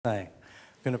I'm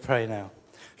going to pray now.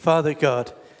 Father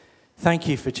God, thank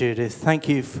you for Judith. Thank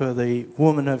you for the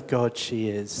woman of God she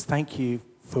is. Thank you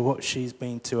for what she's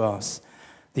been to us,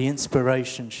 the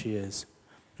inspiration she is.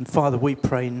 And Father, we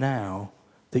pray now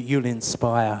that you'll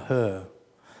inspire her,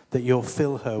 that you'll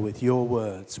fill her with your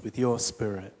words, with your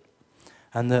spirit,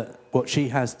 and that what she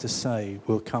has to say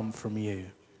will come from you.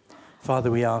 Father,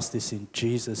 we ask this in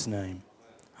Jesus' name.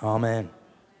 Amen.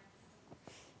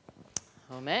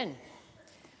 Amen.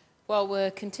 Well,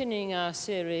 we're continuing our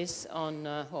series on,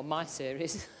 my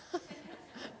series.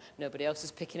 Nobody else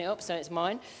is picking it up, so it's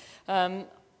mine.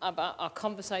 About our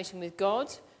conversation with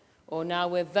God, or now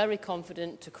we're very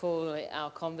confident to call it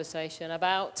our conversation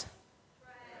about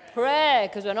prayer,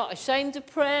 because we're not ashamed of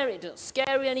prayer. It's not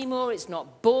scary anymore. It's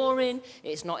not boring.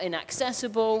 It's not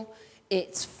inaccessible.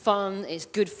 It's fun. It's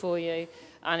good for you,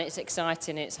 and it's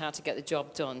exciting. It's how to get the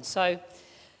job done. So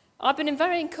I've been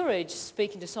very encouraged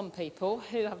speaking to some people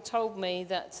who have told me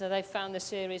that they found the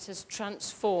series has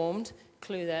transformed,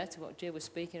 clue there to what Jill was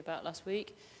speaking about last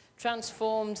week,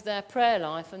 transformed their prayer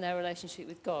life and their relationship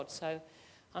with God. So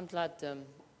I'm glad,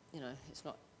 it's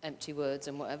not empty words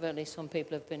and whatever. At least some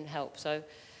people have been helped. So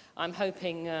I'm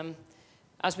hoping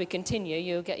as we continue,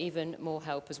 you'll get even more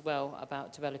help as well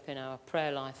about developing our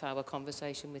prayer life, our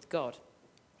conversation with God.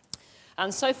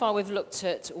 And so far we've looked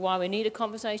at why we need a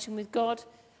conversation with God,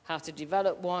 how to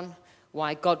develop one,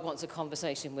 why God wants a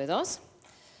conversation with us.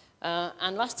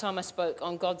 And last time I spoke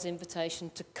on God's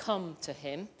invitation to come to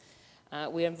him.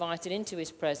 We're invited into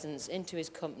his presence, into his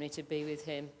company to be with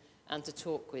him and to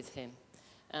talk with him.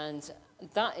 And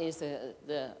that is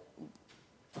the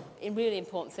really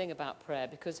important thing about prayer,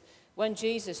 because when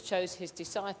Jesus chose his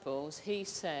disciples, he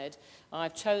said,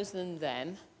 I've chosen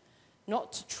them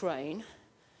not to train,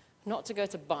 not to go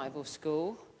to Bible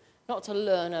school, not to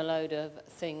learn a load of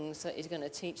things that he's going to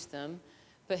teach them,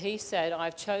 but he said,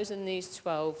 I've chosen these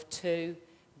 12 to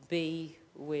be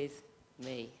with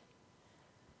me.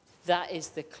 That is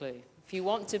the clue. If you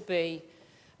want to be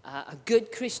a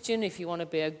good Christian, if you want to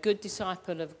be a good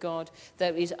disciple of God,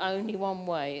 there is only one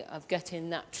way of getting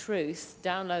that truth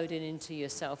downloaded into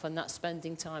yourself, and that's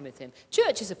spending time with him.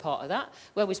 Church is a part of that,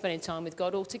 where we're spending time with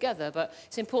God all together, but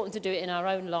it's important to do it in our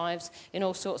own lives in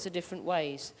all sorts of different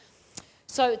ways.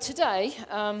 So today,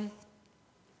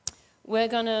 we're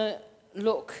going to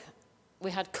look, we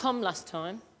had come last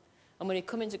time, and when we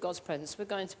come into God's presence, we're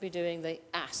going to be doing the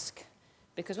ask.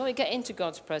 Because when we get into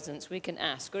God's presence, we can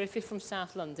ask. Or if you're from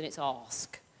South London, it's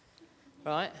ask,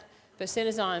 right? But seeing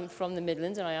as I'm from the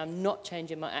Midlands, and I am not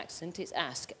changing my accent, it's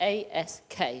ask,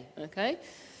 A-S-K, okay?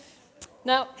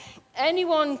 Now,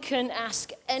 anyone can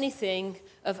ask anything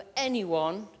of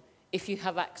anyone if you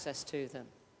have access to them.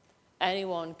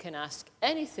 Anyone can ask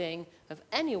anything of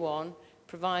anyone,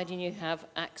 providing you have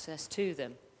access to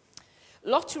them.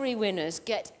 Lottery winners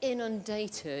get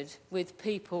inundated with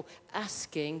people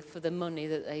asking for the money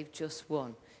that they've just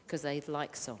won because they'd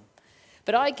like some.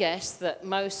 But I guess that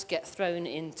most get thrown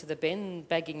into the bin,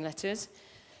 begging letters,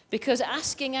 because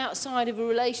asking outside of a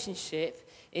relationship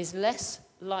is less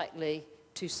likely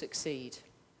to succeed.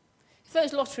 If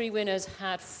those lottery winners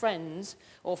had friends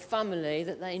or family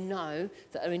that they know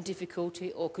that are in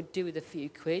difficulty or could do with a few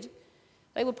quid,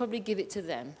 they would probably give it to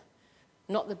them,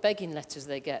 not the begging letters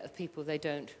they get of people they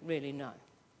don't really know.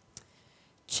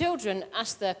 Children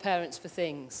ask their parents for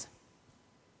things,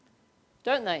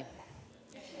 don't they?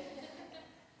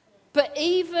 But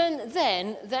even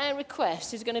then, their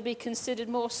request is going to be considered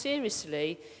more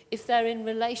seriously if they're in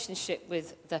relationship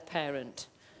with their parent.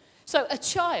 So a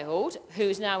child who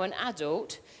is now an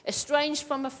adult, estranged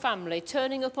from a family,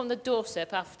 turning up on the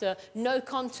doorstep after no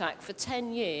contact for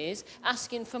 10 years,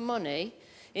 asking for money,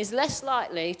 is less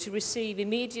likely to receive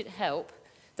immediate help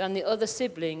than the other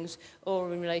siblings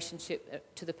or in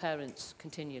relationship to the parents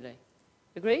continually.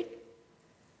 Agreed?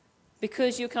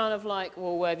 Because you're kind of like,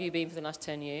 well, where have you been for the last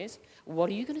 10 years? What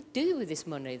are you going to do with this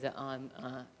money that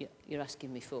you're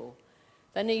asking me for?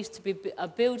 There needs to be a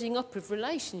building up of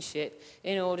relationship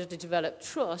in order to develop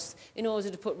trust, in order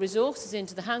to put resources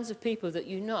into the hands of people that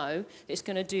you know it's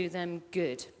going to do them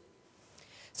good.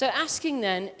 So asking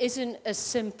then isn't as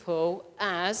simple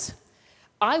as,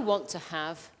 I want to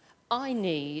have, I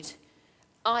need,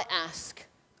 I ask,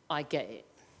 I get it.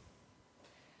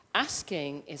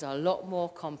 Asking is a lot more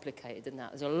complicated than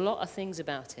that. There's a lot of things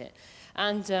about it.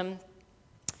 And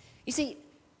you see,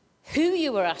 who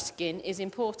you are asking is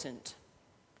important.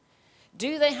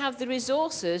 Do they have the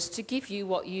resources to give you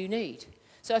what you need?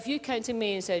 So if you came to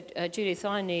me and said, Judith,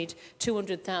 I need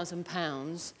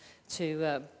 £200,000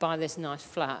 to buy this nice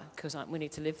flat because we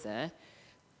need to live there,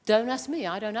 don't ask me.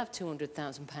 I don't have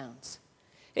 £200,000.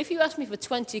 If you ask me for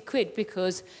 20 quid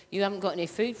because you haven't got any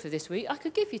food for this week, I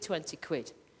could give you 20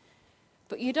 quid.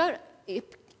 But you don't,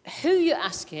 who you're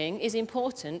asking is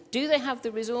important. Do they have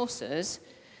the resources?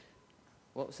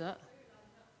 What was that?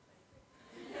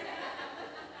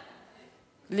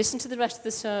 Listen to the rest of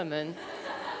the sermon,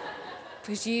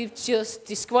 because you've just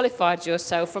disqualified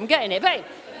yourself from getting it. But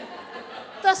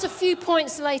that's a few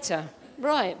points later.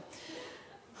 Right.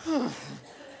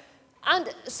 And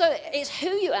so it's who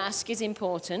you ask is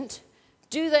important.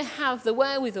 Do they have the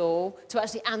wherewithal to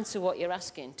actually answer what you're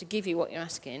asking, to give you what you're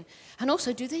asking? And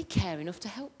also, do they care enough to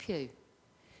help you?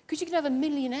 Because you can have a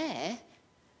millionaire,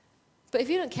 but if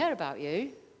you don't care about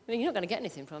you, I mean, you're not going to get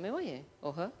anything from him, are you?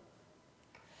 Or her?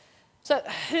 So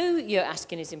who you're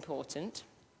asking is important.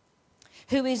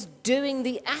 Who is doing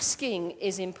the asking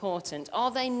is important.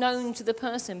 Are they known to the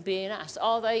person being asked?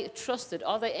 Are they trusted?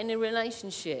 Are they in a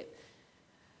relationship?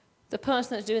 The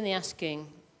person that's doing the asking,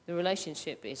 the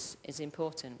relationship is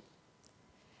important.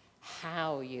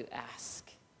 How you ask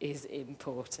is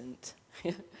important.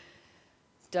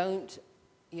 Don't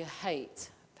you hate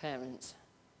parents?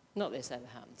 Not this ever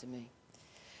happened to me.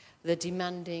 The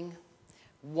demanding,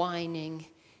 whining,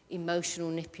 emotional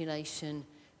manipulation,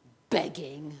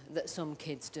 begging that some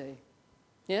kids do.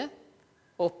 Yeah?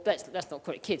 Or let's not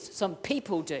call it kids. Some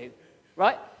people do,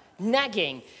 right?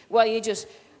 Nagging, where you just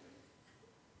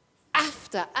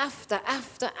after. How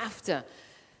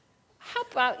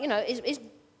about, it's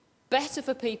better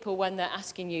for people when they're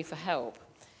asking you for help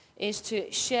is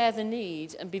to share the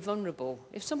need and be vulnerable.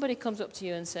 If somebody comes up to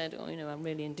you and said, I'm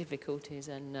really in difficulties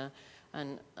and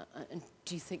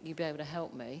do you think you'd be able to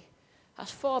help me?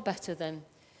 That's far better than,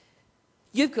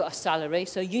 you've got a salary,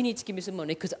 so you need to give me some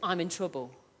money because I'm in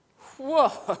trouble.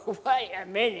 Whoa, wait a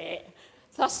minute.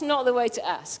 That's not the way to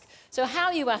ask. So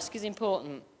how you ask is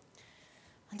important.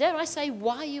 And dare I say,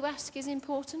 why you ask is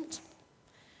important?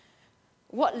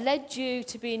 What led you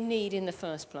to be in need in the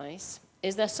first place?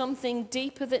 Is there something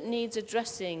deeper that needs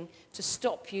addressing to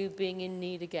stop you being in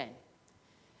need again?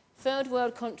 Third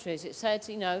world countries, it said,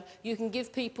 you can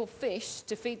give people fish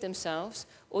to feed themselves,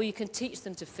 or you can teach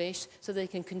them to fish so they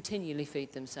can continually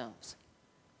feed themselves.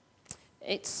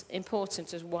 It's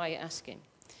important as why you're asking.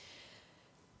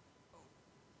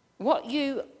 What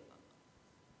you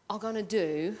are going to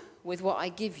do with what I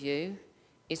give you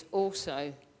is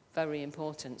also very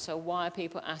important. So why are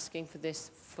people asking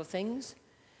for things?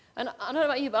 And I don't know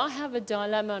about you, but I have a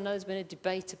dilemma. I know there's been a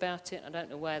debate about it. I don't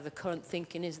know where the current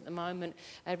thinking is at the moment.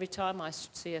 Every time I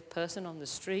see a person on the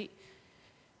street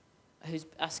who's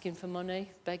asking for money,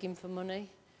 begging for money,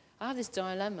 I have this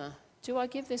dilemma. Do I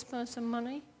give this person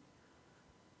money?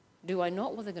 Do I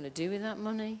not? What are they going to do with that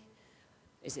money?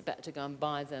 Is it better to go and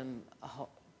buy them a hot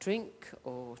drink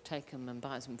or take them and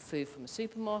buy some food from a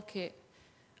supermarket?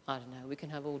 I don't know. We can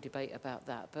have all debate about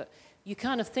that. But you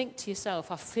kind of think to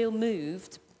yourself, I feel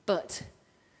moved, but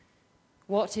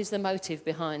what is the motive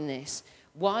behind this?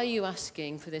 Why are you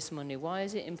asking for this money? Why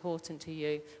is it important to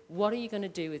you? What are you going to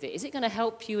do with it? Is it going to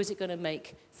help you? Is it going to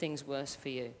make things worse for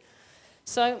you?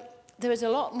 So there is a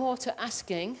lot more to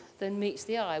asking than meets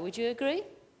the eye. Would you agree?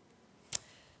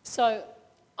 So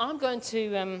I'm going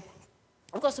to,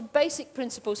 I've got some basic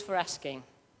principles for asking.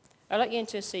 I'll let you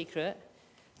into a secret.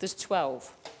 There's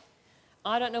 12.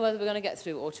 I don't know whether we're going to get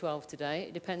through all 12 today.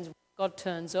 It depends when God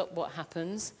turns up, what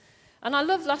happens. And I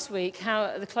loved last week how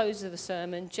at the close of the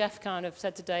sermon, Jeff kind of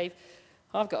said to Dave,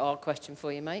 I've got a hard question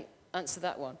for you, mate. Answer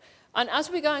that one. And as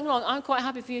we're going along, I'm quite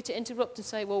happy for you to interrupt and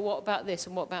say, well, what about this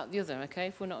and what about the other, okay,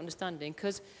 if we're not understanding.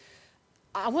 Because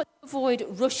I want to avoid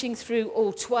rushing through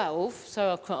all 12,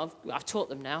 so I've taught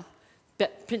them now.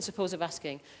 But principles of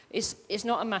asking. It's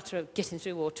not a matter of getting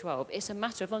through all 12. It's a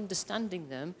matter of understanding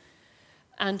them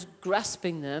and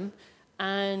grasping them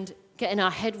and getting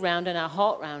our head round and our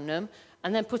heart round them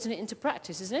and then putting it into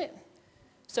practice, isn't it?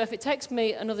 So if it takes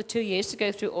me another 2 years to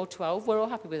go through all 12, we're all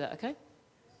happy with that, okay?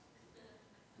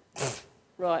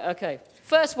 Right, okay.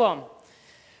 First one.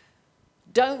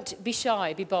 Don't be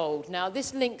shy, be bold. Now,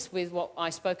 this links with what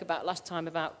I spoke about last time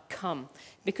about come.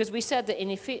 Because we said that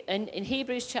in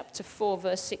Hebrews chapter 4,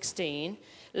 verse 16,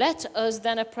 let us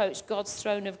then approach God's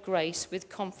throne of grace with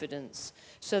confidence,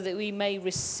 so that we may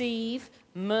receive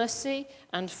mercy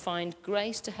and find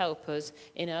grace to help us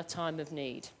in our time of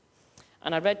need.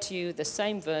 And I read to you the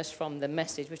same verse from the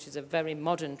Message, which is a very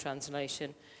modern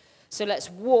translation. So let's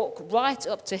walk right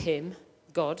up to him,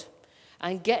 God,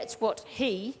 and get what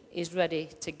he is ready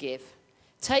to give.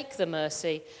 Take the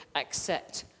mercy,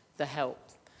 accept the help.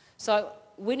 So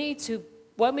we need to,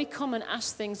 when we come and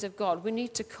ask things of God, we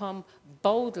need to come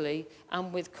boldly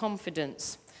and with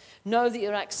confidence. Know that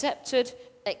you're accepted,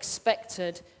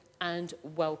 expected, and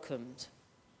welcomed.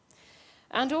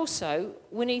 And also,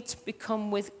 we need to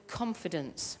become with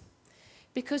confidence.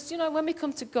 Because, when we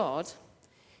come to God,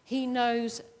 he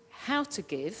knows how to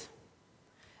give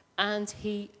and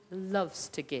he loves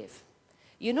to give.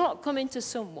 You're not coming to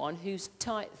someone who's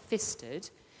tight-fisted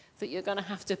that you're going to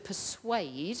have to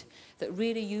persuade that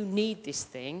really you need this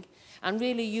thing and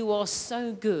really you are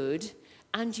so good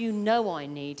and you know I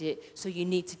need it, so you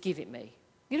need to give it me.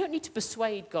 You don't need to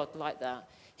persuade God like that.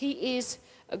 He is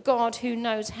a God who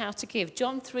knows how to give.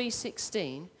 John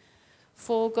 3:16,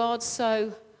 for God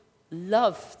so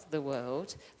loved the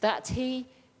world that he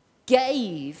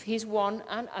gave his one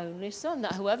and only Son,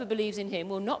 that whoever believes in him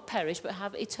will not perish but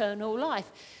have eternal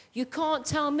life. You can't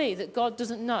tell me that God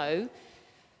doesn't know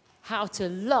how to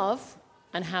love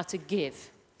and how to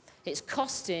give. It's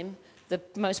cost him the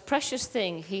most precious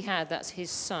thing he had, that's his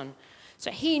Son.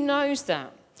 So he knows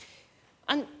that.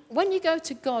 And when you go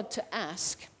to God to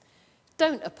ask,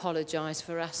 don't apologize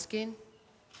for asking.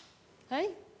 Hey?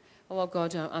 Oh,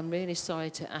 God, I'm really sorry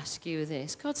to ask you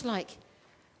this. God's like,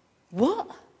 what?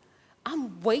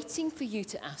 I'm waiting for you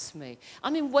to ask me.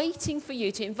 I'm waiting for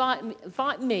you to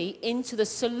invite me into the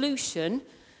solution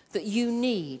that you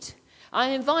need.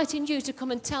 I'm inviting you to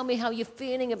come and tell me how you're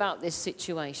feeling about this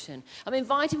situation. I'm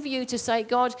inviting for you to say,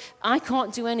 God, I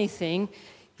can't do anything.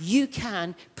 You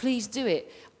can. Please do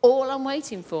it. All I'm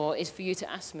waiting for is for you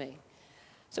to ask me.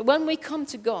 So when we come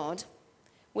to God,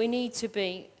 we need to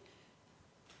be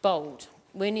bold.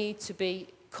 We need to be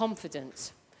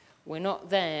confident. We're not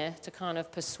there to kind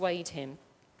of persuade him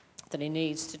that he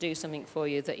needs to do something for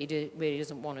you that he really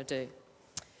doesn't want to do.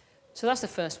 So that's the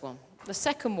first one. The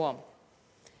second one,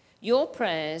 your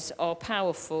prayers are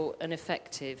powerful and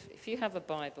effective. If you have a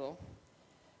Bible,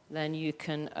 then you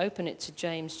can open it to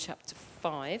James chapter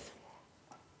 5.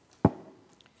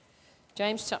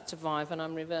 James chapter 5, and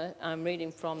I'm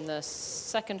reading from the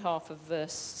second half of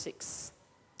verse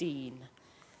 16.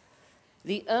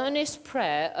 The earnest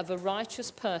prayer of a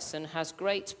righteous person has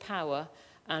great power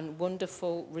and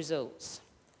wonderful results.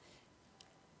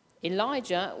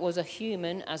 Elijah was a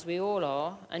human, as we all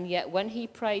are, and yet when he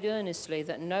prayed earnestly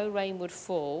that no rain would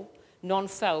fall, none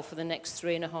fell for the next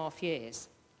 3.5 years.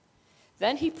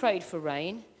 Then he prayed for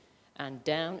rain, and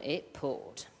down it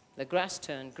poured. The grass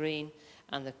turned green,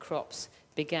 and the crops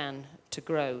began to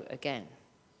grow again.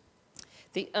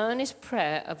 The earnest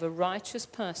prayer of a righteous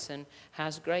person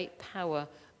has great power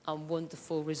and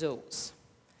wonderful results.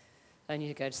 And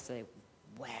you go to say,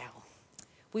 wow,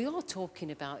 we are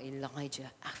talking about Elijah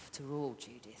after all,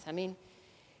 Judith.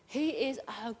 He is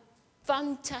a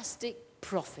fantastic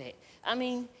prophet.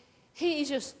 He is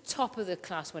just top of the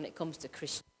class when it comes to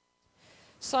Christians.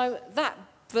 So that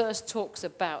verse talks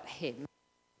about him.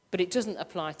 But it doesn't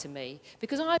apply to me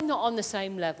because I'm not on the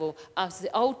same level as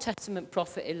the Old Testament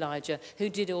prophet Elijah who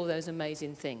did all those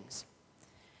amazing things.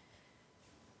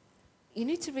 You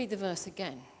need to read the verse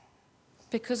again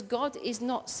because God is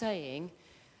not saying,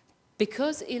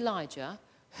 because Elijah,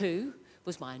 who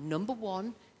was my number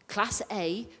one class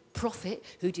A prophet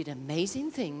who did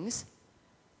amazing things,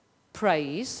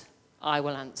 praise, I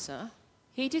will answer.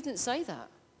 He didn't say that.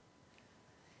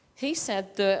 He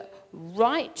said the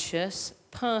righteous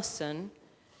person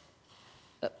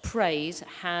that prays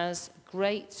has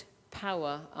great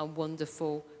power and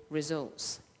wonderful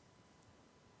results.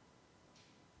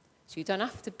 So you don't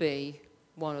have to be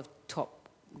one of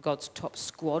God's top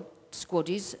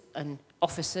squaddies and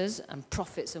officers and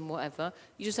prophets and whatever.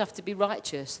 You just have to be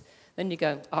righteous. Then you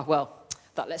go, oh, well,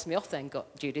 that lets me off then, God,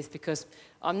 Judith, because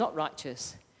I'm not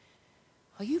righteous.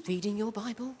 Are you reading your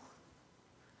Bible?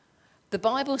 The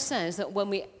Bible says that when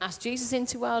we ask Jesus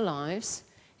into our lives,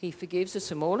 he forgives us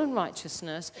from all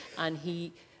unrighteousness and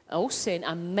all sin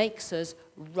and makes us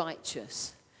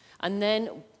righteous. And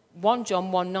then 1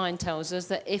 John 1:9 tells us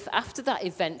that if after that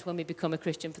event, when we become a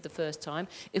Christian for the first time,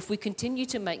 if we continue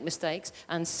to make mistakes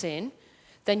and sin,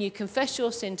 then you confess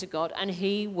your sin to God and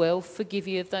he will forgive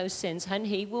you of those sins and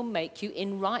he will make you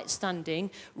in right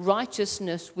standing,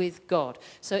 righteousness with God.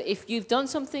 So if you've done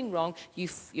something wrong,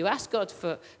 you ask God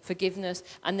for forgiveness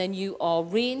and then you are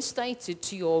reinstated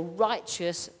to your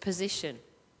righteous position.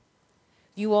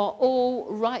 You are all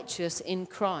righteous in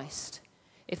Christ.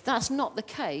 If that's not the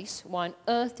case, why on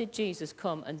earth did Jesus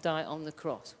come and die on the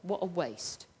cross? What a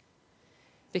waste.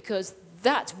 Because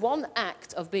that one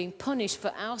act of being punished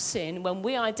for our sin, when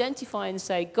we identify and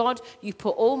say, God, you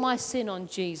put all my sin on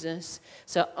Jesus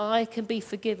so I can be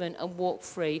forgiven and walk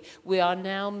free, we are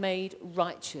now made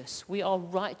righteous. We are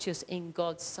righteous in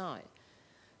God's sight.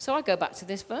 So I go back to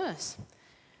this verse.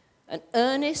 An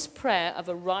earnest prayer of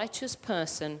a righteous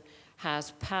person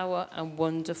has power and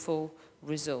wonderful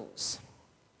results.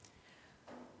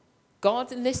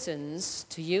 God listens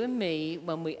to you and me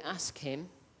when we ask him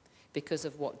because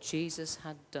of what Jesus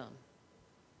had done.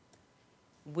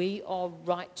 We are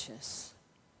righteous.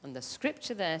 And the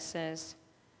scripture there says,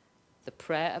 the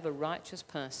prayer of a righteous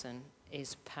person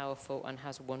is powerful and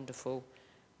has wonderful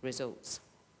results.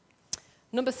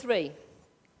 Number 3,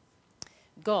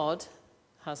 God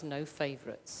has no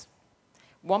favourites.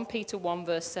 1 Peter 1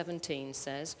 verse 17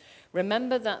 says,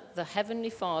 remember that the Heavenly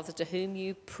Father to whom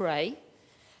you pray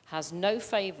has no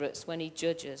favourites when he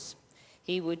judges.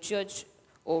 He will judge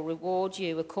or reward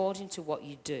you according to what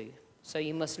you do. So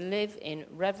you must live in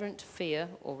reverent fear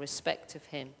or respect of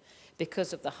him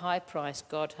because of the high price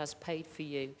God has paid for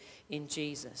you in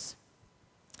Jesus.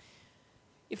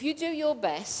 If you do your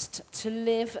best to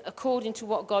live according to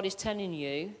what God is telling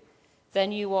you,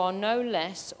 then you are no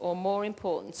less or more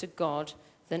important to God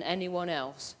than anyone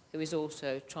else who is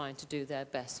also trying to do their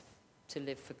best to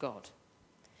live for God.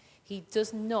 He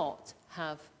does not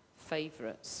have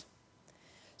favourites.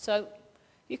 So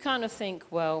you kind of think,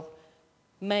 well,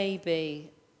 maybe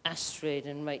Astrid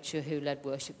and Rachel who led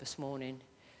worship this morning,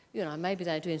 you know, maybe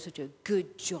they're doing such a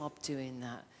good job doing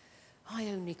that. I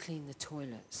only clean the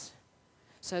toilets.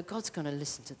 So God's going to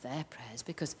listen to their prayers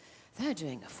because they're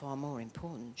doing a far more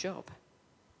important job.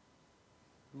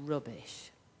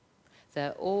 Rubbish.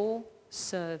 They're all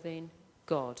serving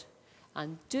God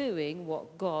and doing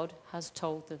what God has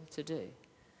told them to do.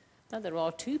 Now, there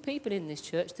are 2 people in this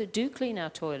church that do clean our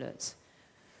toilets.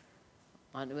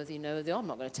 I don't know whether you know who they are. I'm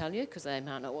not going to tell you because they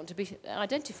might not want to be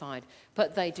identified.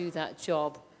 But they do that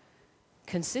job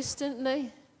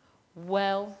consistently,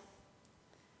 well,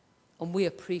 and we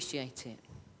appreciate it.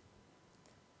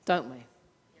 Don't we?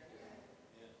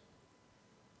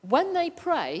 When they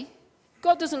pray,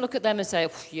 God doesn't look at them and say,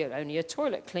 you're only a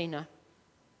toilet cleaner.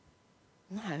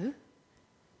 No.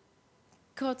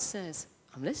 God says,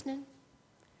 I'm listening.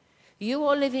 You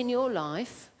are living your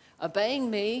life, obeying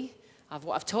me, of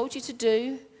what I've told you to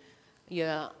do.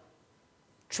 You're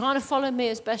trying to follow me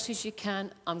as best as you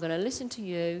can. I'm going to listen to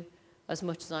you as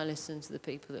much as I listen to the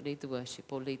people that lead the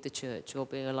worship or lead the church or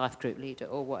be a life group leader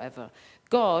or whatever.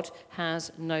 God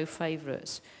has no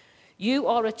favourites. You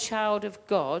are a child of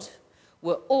God.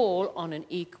 We're all on an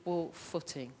equal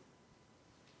footing.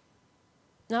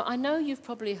 Now, I know you've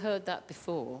probably heard that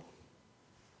before,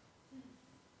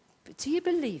 but do you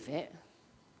believe it?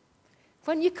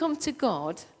 When you come to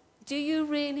God, do you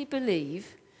really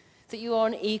believe that you are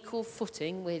on equal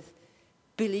footing with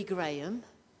Billy Graham?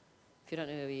 If you don't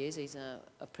know who he is, he's a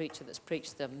preacher that's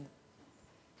preached them.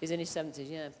 He's in his 70s,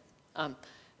 yeah.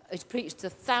 He's preached to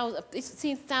thousands, he's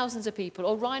seen thousands of people.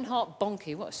 Or Reinhard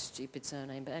Bonnke, what a stupid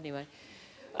surname, but anyway.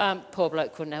 Poor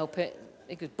bloke couldn't help it.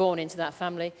 He was born into that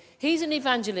family. He's an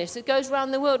evangelist that goes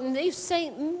around the world and he's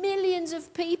seen millions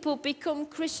of people become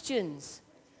Christians,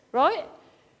 right?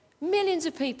 Millions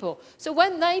of people. So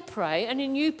when they pray and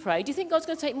then you pray, do you think God's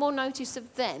going to take more notice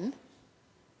of them?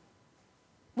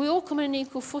 We all come on an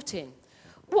equal footing.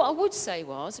 What I would say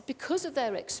was, because of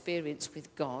their experience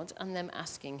with God and them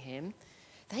asking him,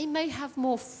 they may have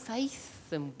more faith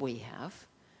than we have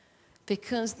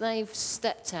because they've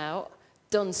stepped out,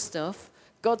 done stuff,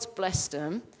 God's blessed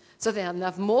them, so they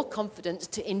have more confidence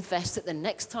to invest that the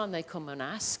next time they come and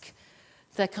ask,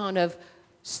 they're kind of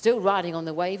still riding on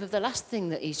the wave of the last thing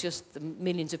that is just the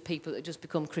millions of people that just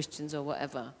become Christians or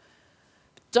whatever.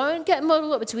 Don't get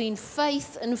muddled up between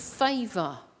faith and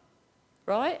favour,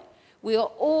 right? We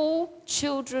are all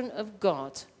children of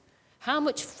God. How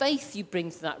much faith you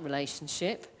bring to that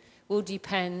relationship will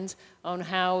depend on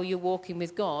how you're walking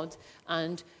with God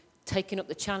and taking up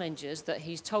the challenges that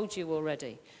he's told you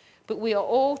already. But we are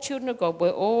all children of God. We're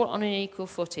all on an equal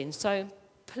footing. So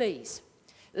please,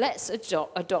 let's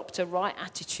adopt a right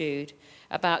attitude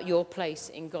about your place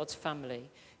in God's family.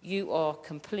 You are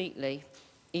completely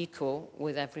equal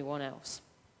with everyone else.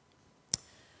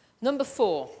 Number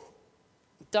 4,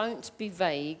 don't be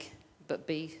vague, but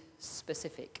be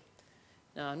specific.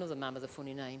 Now, another man with a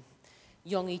funny name,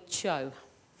 Yonggi Cho.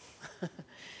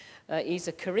 He's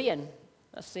a Korean,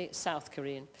 actually South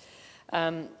Korean.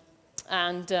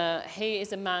 And he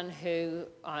is a man who,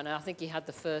 I think he had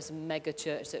the first mega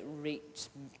church that reached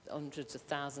hundreds of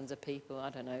thousands of people, I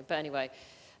don't know. But anyway,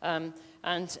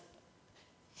 and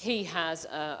he has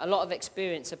a lot of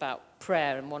experience about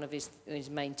prayer, and one of his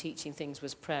main teaching things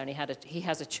was prayer, and he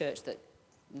has a church that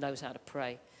knows how to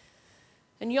pray.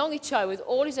 And Yonggi Cho, with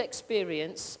all his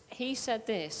experience, he said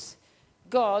this: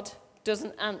 God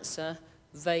doesn't answer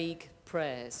vague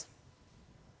prayers.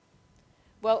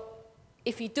 Well,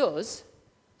 if he does,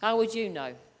 how would you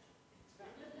know?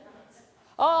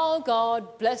 Oh,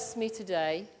 God, bless me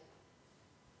today.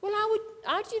 Well,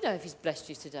 how do you know if he's blessed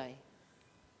you today?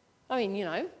 I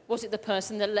mean, was it the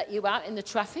person that let you out in the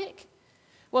traffic?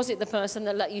 Was it the person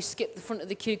that let you skip the front of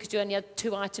the queue because you only had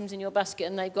 2 items in your basket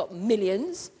and they've got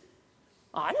millions?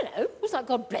 I don't know. Was that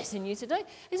God blessing you today?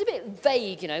 It's a bit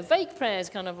vague, Vague prayers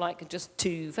kind of like just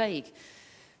too vague.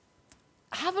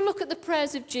 Have a look at the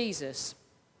prayers of Jesus.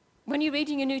 When you're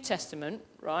reading your New Testament,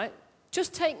 right,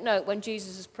 just take note when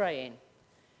Jesus is praying.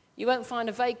 You won't find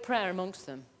a vague prayer amongst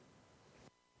them.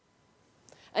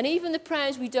 And even the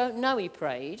prayers we don't know he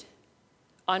prayed,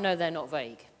 I know they're not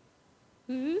vague.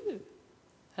 Ooh,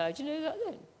 how'd you know that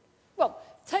then? Well,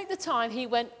 take the time he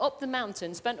went up the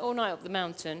mountain, spent all night up the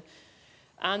mountain,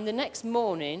 and the next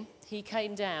morning he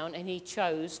came down and he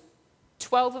chose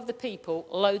 12 of the people,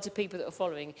 loads of people that were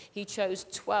following. He chose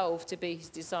 12 to be his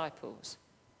disciples.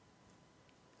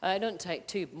 It doesn't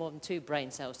take more than 2 brain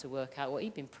cells to work out what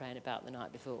he'd been praying about the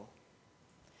night before.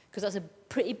 Because that's a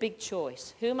pretty big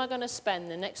choice. Who am I going to spend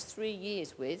the next 3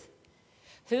 years with?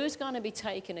 Who's going to be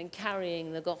taking and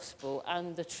carrying the gospel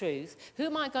and the truth? Who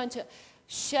am I going to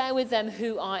share with them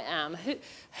who I am?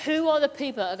 Who are the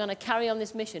people that are going to carry on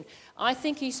this mission? I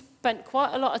think he spent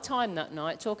quite a lot of time that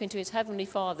night talking to his heavenly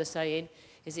Father saying,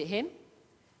 is it him?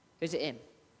 Is it him?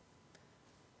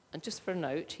 And just for a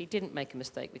note, he didn't make a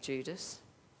mistake with Judas,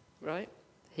 right?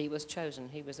 He was chosen.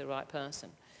 He was the right person.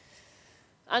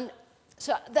 And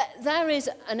so there is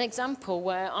an example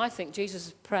where I think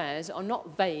Jesus' prayers are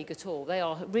not vague at all. They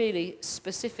are really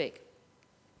specific.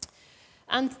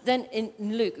 And then in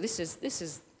Luke, this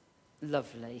is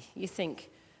lovely. You think,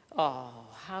 oh,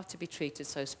 how to be treated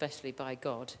so specially by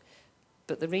God.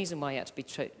 But the reason why you had to be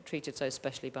treated so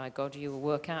specially by God, you will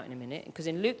work out in a minute. Because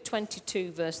in Luke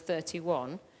 22, verse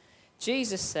 31,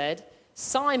 Jesus said,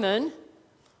 Simon,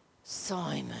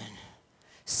 Simon,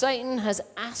 Satan has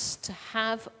asked to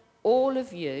have all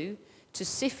of you to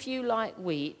sift you like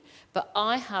wheat, but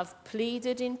I have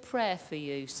pleaded in prayer for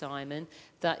you, Simon,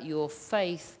 that your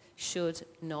faith should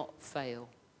not fail.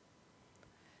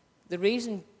 The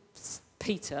reason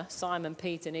Simon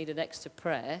Peter needed extra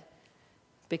prayer,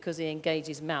 because he engaged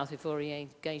his mouth before he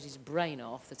engaged his brain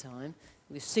half the time.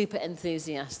 He was super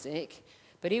enthusiastic,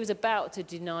 but he was about to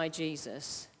deny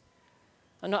Jesus.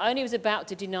 And not only was he about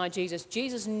to deny Jesus,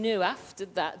 Jesus knew after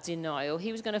that denial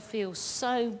he was going to feel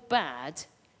so bad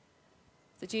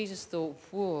that Jesus thought,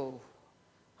 whoa,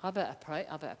 I better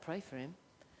pray for him.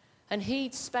 And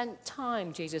he'd spent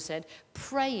time, Jesus said,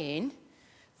 praying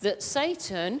that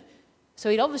Satan, so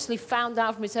he'd obviously found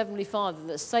out from his heavenly Father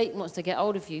that Satan wants to get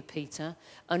hold of you, Peter,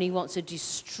 and he wants to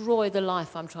destroy the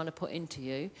life I'm trying to put into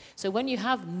you. So when you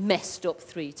have messed up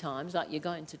 3 times, like you're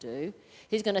going to do,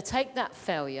 he's going to take that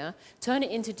failure, turn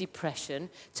it into depression,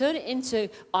 turn it into,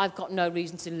 I've got no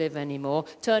reason to live anymore,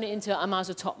 turn it into, I might as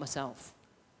well top myself.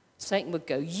 Satan would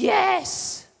go,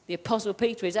 yes! The Apostle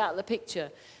Peter is out of the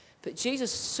picture. But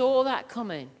Jesus saw that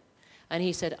coming, and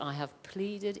he said, I have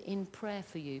pleaded in prayer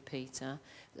for you, Peter,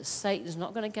 that Satan's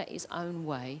not going to get his own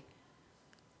way.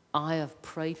 I have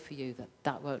prayed for you that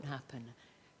that won't happen.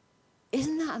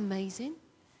 Isn't that amazing?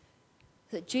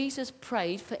 That Jesus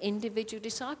prayed for individual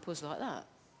disciples like that.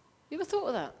 You ever thought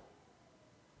of that?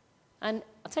 And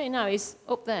I'll tell you now, he's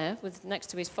up there next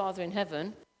to his Father in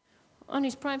heaven, and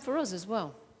he's praying for us as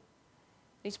well.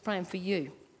 He's praying for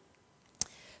you.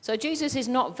 So Jesus is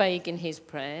not vague in his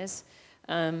prayers.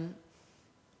 And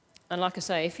like I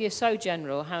say, if you're so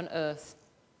general, how on earth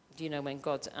do you know when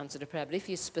God's answered a prayer? But if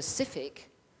you're specific,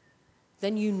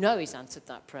 then you know he's answered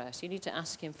that prayer. So you need to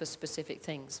ask him for specific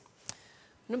things.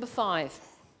 Number 5,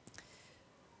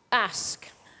 ask.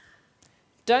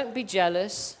 Don't be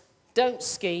jealous, don't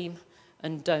scheme,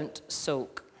 and don't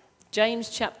sulk. James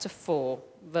chapter 4,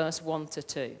 verse 1 to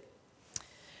 2.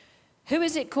 Who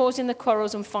is it causing the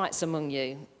quarrels and fights among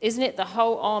you? Isn't it the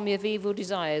whole army of evil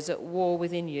desires at war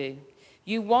within you?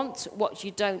 You want what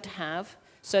you don't have,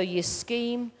 so you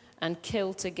scheme and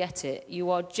kill to get it. You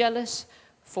are jealous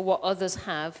for what others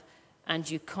have, and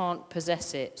you can't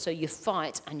possess it. So you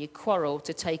fight and you quarrel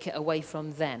to take it away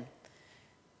from them.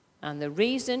 And the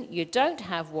reason you don't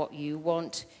have what you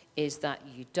want is that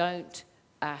you don't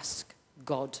ask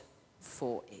God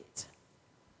for it.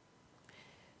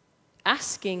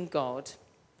 Asking God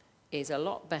is a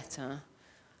lot better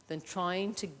than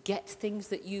trying to get things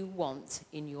that you want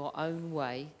in your own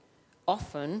way,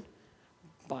 often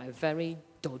by very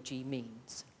dodgy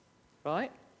means,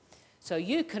 right? So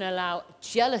you can allow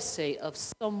jealousy of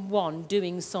someone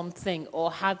doing something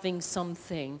or having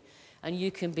something, and you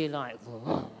can be like,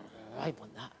 oh, I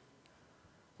want that.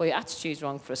 Well, your attitude's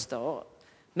wrong for a start.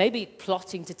 Maybe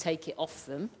plotting to take it off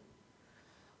them,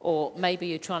 or maybe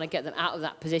you're trying to get them out of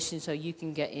that position so you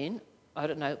can get in. I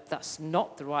don't know. That's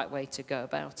not the right way to go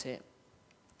about it.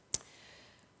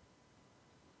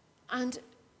 And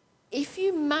if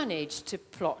you manage to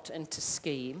plot and to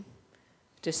scheme,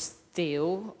 to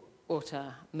steal or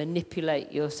to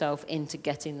manipulate yourself into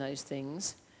getting those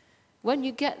things, when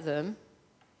you get them,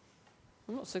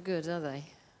 they're not so good, are they?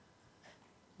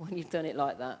 When you've done it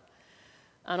like that.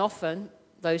 And often,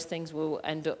 those things will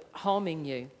end up harming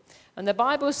you. And the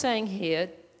Bible's saying here,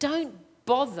 don't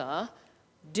bother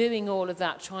doing all of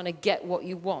that, trying to get what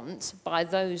you want by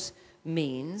those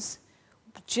means.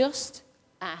 Just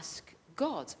ask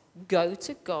God. Go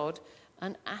to God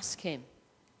and ask him.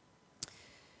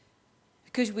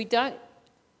 Because we don't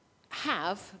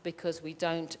have, because we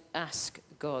don't ask,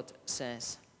 God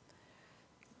says.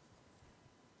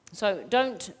 So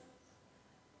don't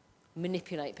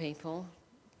manipulate people.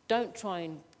 Don't try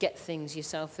and get things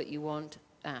yourself that you want.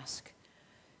 Ask.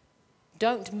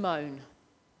 Don't moan.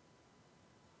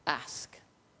 Ask.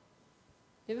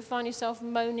 You ever find yourself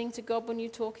moaning to God when you're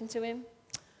talking to him?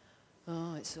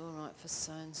 Oh, it's all right for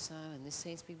so-and-so, and this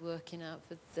seems to be working out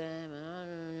for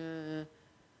them.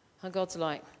 And God's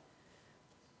like,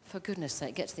 for goodness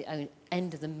sake, get to the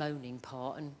end of the moaning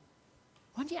part, and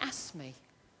why don't you ask me?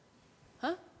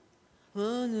 Huh?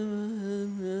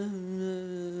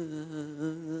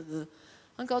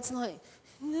 And God's like,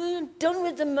 I'm done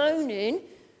with the moaning.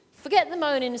 Forget the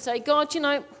moaning and say, God, you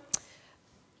know,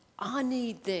 I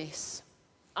need this.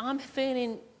 I'm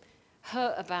feeling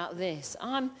hurt about this.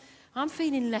 I'm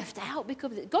feeling left out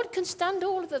because of it. God can stand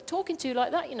all of the talking to you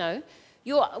like that, you know.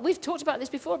 We've talked about this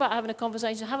before, about having a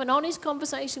conversation, have an honest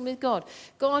conversation with God.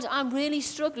 God, I'm really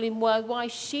struggling with why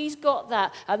she's got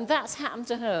that, and that's happened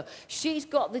to her. She's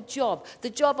got the job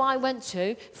I went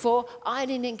to for, I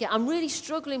didn't get. I'm really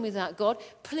struggling with that, God.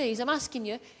 Please, I'm asking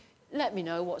you, let me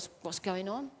know what's going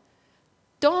on.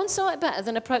 Darn sight better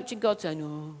than approaching God saying,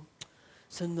 oh,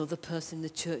 it's another person in the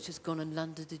church has gone and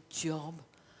landed a job.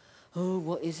 Oh,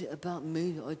 what is it about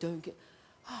me that I don't get?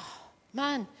 Oh,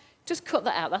 man. Just cut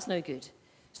that out. That's no good.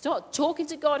 Start talking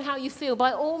to God how you feel.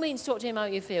 By all means, talk to him how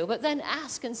you feel. But then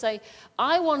ask and say,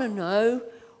 I want to know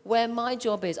where my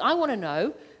job is. I want to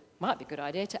know, might be a good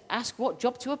idea, to ask what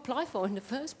job to apply for in the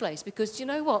first place. Because you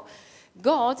know what?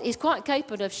 God is quite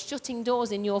capable of shutting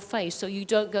doors in your face so you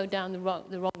don't go down the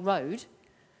wrong road.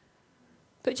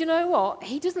 But you know what?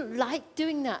 He doesn't like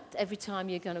doing that every time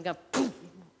you're going to go, boom.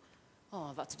 Oh,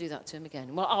 I've had to do that to him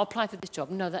again. Well, I'll apply for this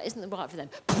job. No, that isn't right for them.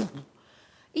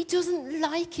 He doesn't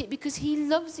like it because he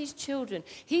loves his children.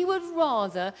 He would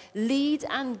rather lead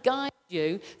and guide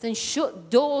you than shut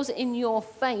doors in your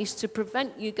face to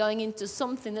prevent you going into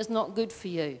something that's not good for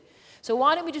you. So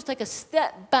why don't we just take a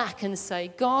step back and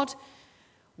say, God,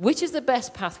 which is the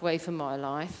best pathway for my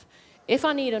life? If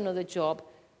I need another job,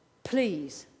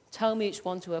 please tell me which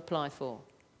one to apply for.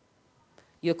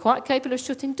 You're quite capable of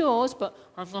shutting doors, but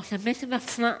I've got a bit of a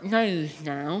flat nose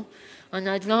now, and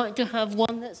I'd like to have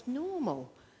one that's normal.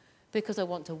 Because I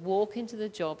want to walk into the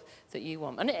job that you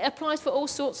want. And it applies for all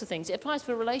sorts of things. It applies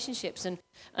for relationships. And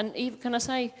even, can I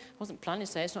say, I wasn't planning to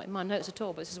say, it's not in my notes at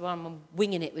all, but this is why I'm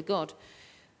winging it with God.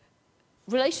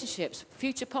 Relationships,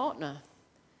 future partner.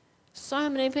 So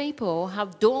many people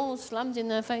have doors slammed in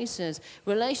their faces,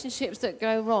 relationships that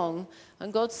go wrong,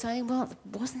 and God's saying, well,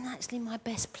 it wasn't actually my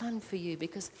best plan for you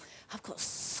because I've got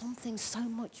something so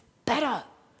much better.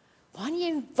 Why don't you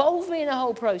involve me in the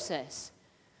whole process?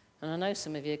 And I know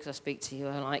some of you, because I speak to you,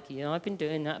 are like, yeah, I've been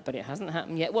doing that, but it hasn't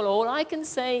happened yet. Well, all I can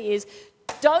say is,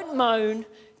 don't moan.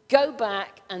 Go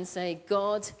back and say,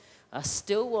 God, I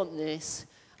still want this.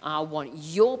 I want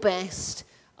your best.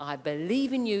 I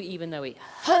believe in you, even though it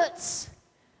hurts.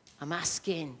 I'm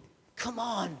asking, come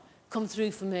on, come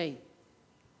through for me.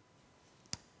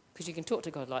 Because you can talk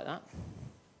to God like that.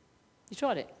 You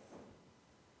tried it?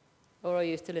 Or are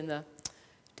you still in the,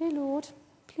 dear Lord,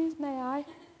 please may I?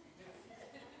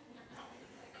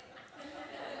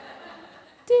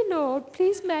 Dear Lord,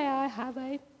 please may I have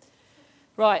a...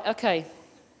 Right, okay.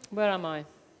 Where am I?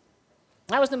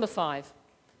 That was number 5.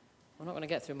 We're not going to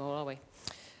get through them all, are we?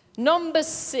 Number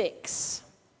 6.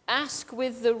 Ask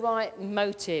with the right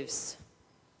motives.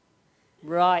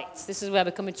 Right. This is where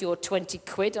we're coming to your 20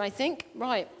 quid, I think.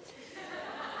 Right.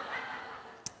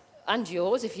 And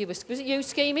yours, if you were... Was it you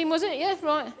scheming, was it? Yeah,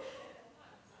 right.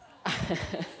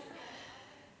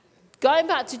 Going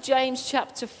back to James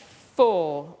chapter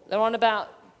 4, they're on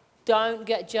about don't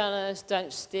get jealous,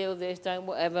 don't steal this, don't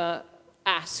whatever,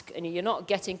 ask. And you're not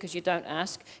getting because you don't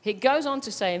ask. He goes on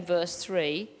to say in verse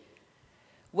 3,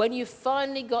 when you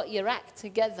finally got your act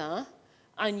together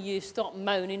and you stop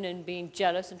moaning and being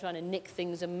jealous and trying to nick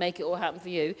things and make it all happen for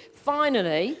you,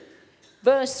 finally,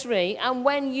 verse 3, and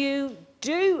when you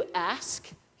do ask,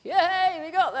 yay,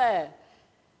 we got there.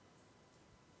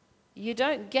 You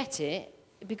don't get it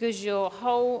because your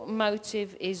whole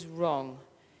motive is wrong.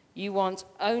 You want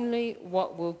only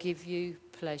what will give you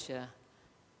pleasure.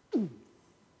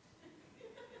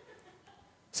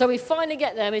 So we finally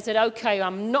get there. We said, okay,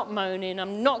 I'm not moaning.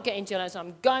 I'm not getting jealous.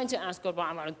 I'm going to ask God, but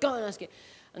I'm going to go and ask it.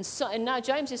 And now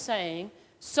James is saying,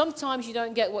 sometimes you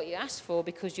don't get what you ask for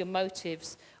because your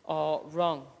motives are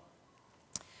wrong.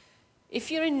 If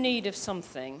you're in need of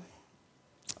something,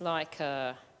 like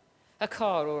a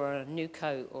car or a new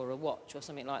coat or a watch or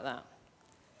something like that,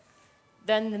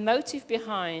 then the motive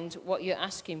behind what you're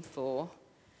asking for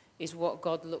is what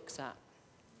God looks at.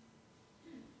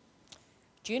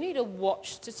 Do you need a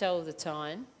watch to tell the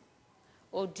time?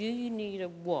 Or do you need a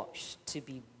watch to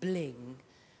be bling?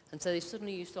 And so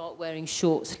suddenly you start wearing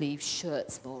short sleeve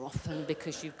shirts more often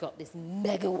because you've got this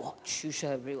mega watch you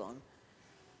show everyone.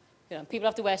 You know, people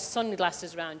have to wear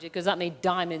sunglasses around you because that means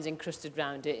diamonds encrusted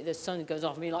around it. The sun goes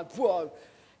off and you're like, whoa.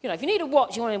 You know, if you need a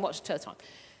watch, you want a watch to tell the time.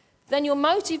 Then your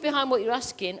motive behind what you're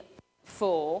asking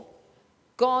for,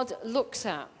 God looks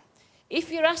at.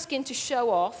 If you're asking to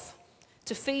show off,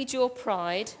 to feed your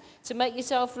pride, to make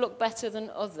yourself look better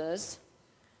than others,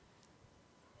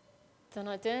 then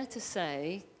I dare to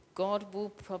say God will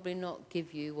probably not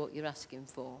give you what you're asking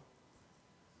for.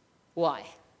 Why?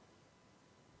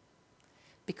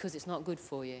 Because it's not good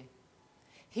for you.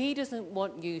 He doesn't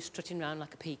want you strutting around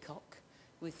like a peacock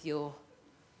with your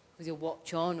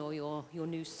watch on or your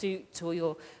new suit or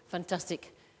your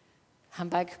fantastic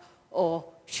handbag or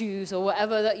shoes or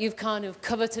whatever that you've kind of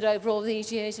coveted over all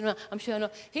these years. And I'm sure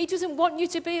not. He doesn't want you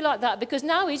to be like that because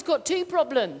now he's got two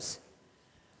problems.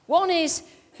 One is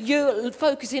you're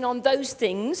focusing on those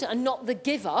things and not the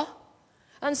giver.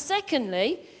 And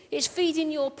secondly, it's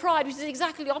feeding your pride, which is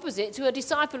exactly opposite to a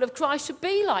disciple of Christ should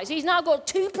be like. So he's now got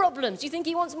two problems. Do you think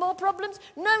he wants more problems?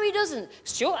 No, he doesn't.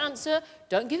 Short answer,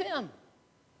 don't give it him.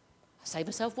 I save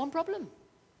myself one problem.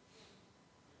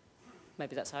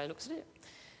 Maybe that's how he looks at it.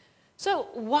 So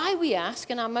why we ask,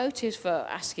 and our motives for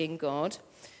asking God,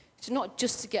 is not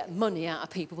just to get money out of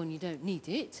people when you don't need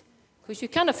it, because you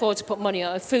can afford to put money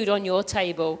or food on your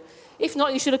table. If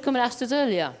not, you should have come and asked us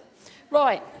earlier.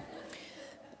 Right.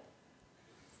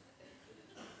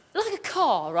 Like a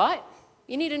car, right?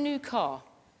 You need a new car.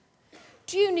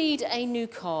 Do you need a new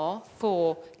car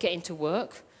for getting to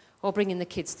work or bringing the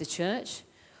kids to church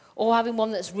or having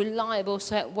one that's reliable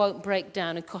so it won't break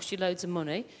down and cost you loads of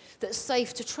money, that's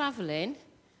safe to travel in?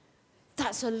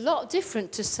 That's a lot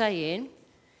different to saying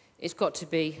it's got to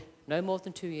be no more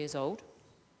than 2 years old.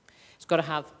 It's got to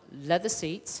have leather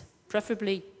seats,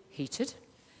 preferably heated.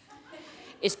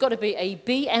 It's got to be a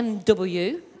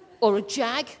BMW or a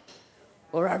Jag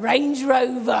or a Range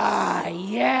Rover,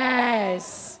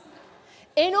 yes.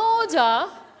 In order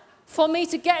for me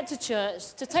to get to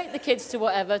church, to take the kids to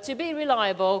whatever, to be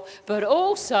reliable, but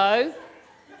also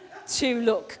to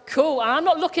look cool. And I'm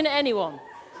not looking at anyone.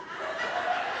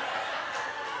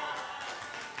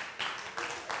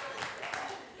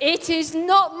 It is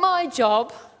not my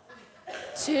job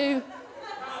to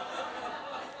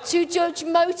judge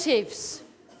motives.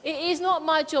 It is not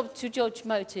my job to judge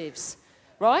motives,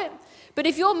 right? But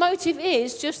if your motive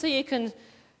is just so you can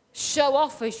show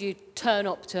off as you turn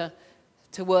up to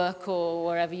work or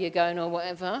wherever you're going or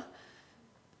whatever,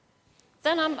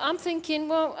 then I'm thinking,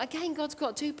 well, again, God's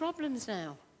got two problems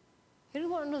now. You don't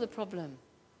want another problem,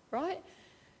 right?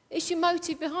 It's your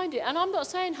motive behind it. And I'm not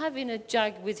saying having a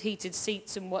Jag with heated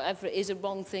seats and whatever is a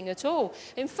wrong thing at all.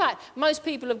 In fact, most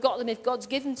people have got them if God's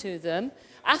given to them,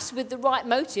 asked with the right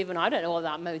motive, and I don't know what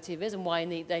that motive is and why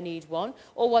they need one,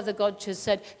 or whether God just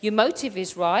said, your motive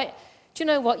is right. Do you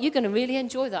know what? You're going to really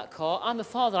enjoy that car. I'm a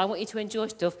father. I want you to enjoy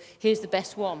stuff. Here's the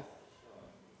best one.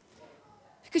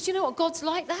 Because you know what? God's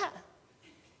like that.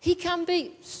 He can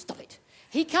be... Stop it.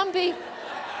 He can be...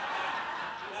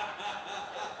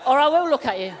 or I will look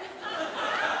at you.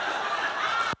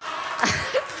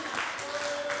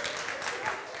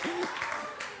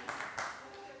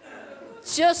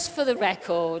 Just for the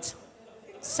record,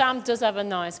 Sam does have a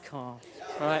nice car,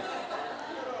 right?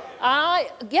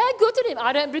 Good on him.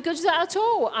 I don't begrudge that at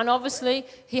all. And obviously,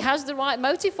 he has the right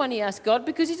motive when he asks God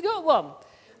because he's got one.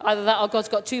 Either that or God's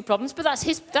got two problems, but that's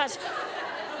his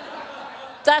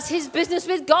business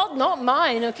with God, not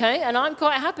mine, okay? And I'm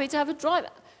quite happy to have a drive.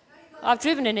 I've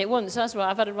driven in it once, that's right.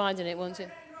 I've had a ride in it once.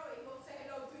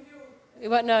 He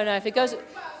won't, no, if it goes...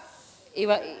 You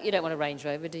don't want a Range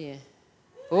Rover, do you?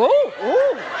 Oh!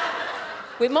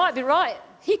 We might be right.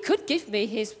 He could give me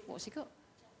his... What's he got?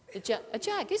 A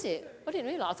Jag, is it? I didn't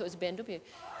realise. I thought it was a BMW.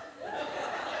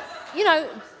 You know,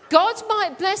 God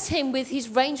might bless him with his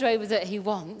Range Rover that he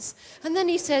wants. And then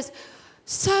he says,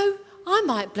 so I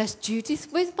might bless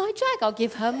Judith with my jag. I'll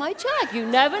give her my jag. You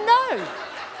never know.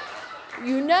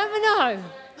 You never know.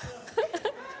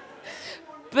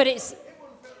 But it's...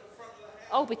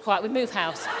 Oh, be quiet. We move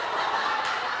house.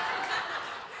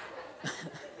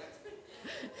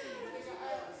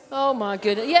 Oh, my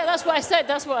goodness. Yeah, that's what I said.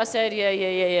 That's what I said.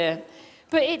 Yeah.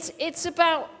 But it's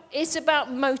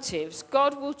about motives.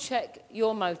 God will check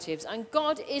your motives. And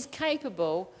God is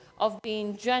capable of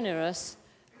being generous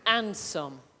and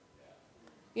some.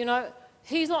 You know,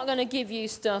 he's not going to give you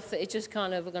stuff that is just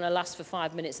kind of going to last for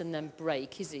 5 minutes and then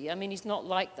break, is he? I mean, he's not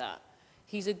like that.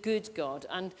 He's a good God.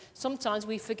 And sometimes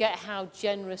we forget how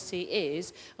generous he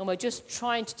is, and we're just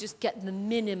trying to just get the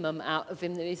minimum out of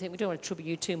him that we think, we don't want to trouble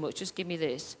you too much, just give me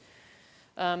this.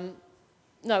 No,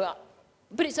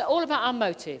 but it's all about our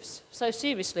motives. So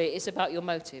seriously, it's about your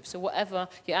motives. So whatever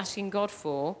you're asking God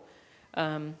for,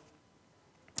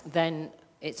 then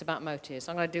it's about motives.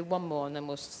 I'm going to do one more, and then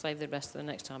we'll save the rest for the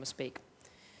next time I speak.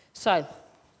 So,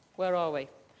 where are we?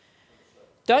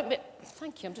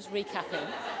 Thank you, I'm just recapping.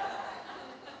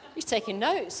 He's taking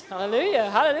notes.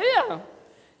 Hallelujah, hallelujah.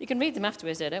 You can read them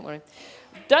afterwards there, don't worry.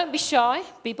 Don't be shy,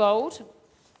 be bold.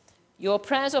 Your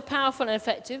prayers are powerful and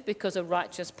effective because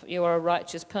you are a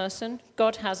righteous person.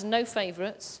 God has no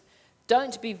favourites.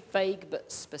 Don't be vague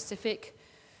but specific.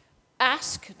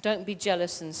 Ask, don't be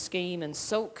jealous and scheme and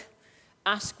sulk.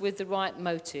 Ask with the right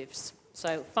motives.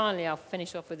 So finally, I'll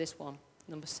finish off with this one,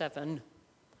 number 7.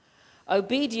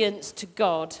 Obedience to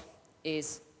God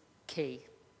is key.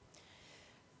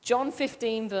 John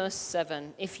 15, verse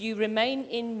 7. If you remain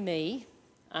in me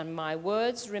and my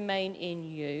words remain in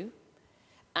you,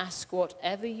 ask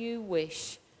whatever you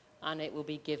wish and it will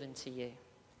be given to you.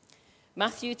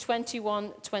 Matthew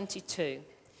 21:22.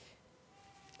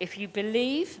 If you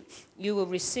believe, you will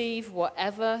receive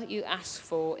whatever you ask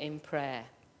for in prayer.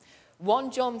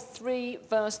 1 John 3,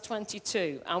 verse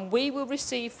 22. And we will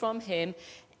receive from him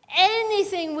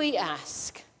anything we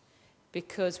ask,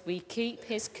 because we keep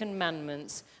his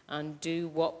commandments and do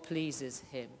what pleases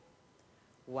him.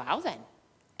 Wow then,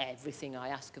 everything I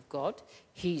ask of God,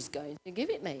 he's going to give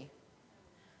it me.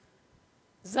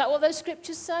 Is that what those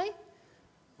scriptures say?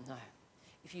 No.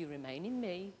 If you remain in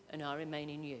me and I remain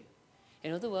in you.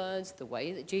 In other words, the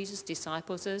way that Jesus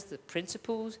disciples us, the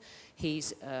principles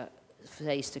he's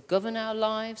placed to govern our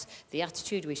lives, the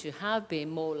attitude we should have, being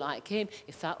more like him,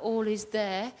 if that all is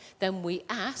there, then we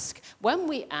ask. When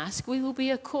we ask, we will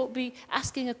be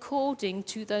asking according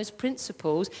to those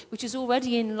principles, which is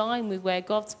already in line with where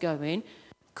God's going.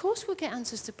 Of course we'll get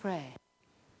answers to prayer,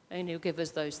 and he'll give us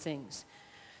those things.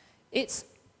 It's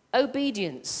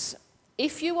obedience.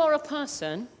 If you are a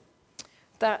person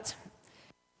that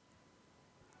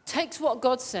takes what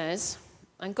God says,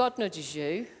 and God nudges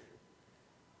you,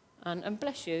 and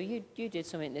bless you, you did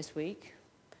something this week.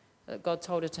 God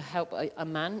told her to help a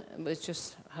man who was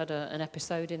just had an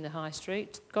episode in the high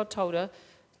street. God told her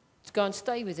to go and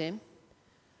stay with him.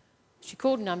 She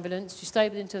called an ambulance. She stayed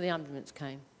with him until the ambulance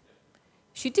came.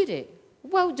 She did it.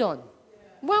 Well done.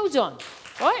 Well done.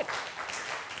 Right?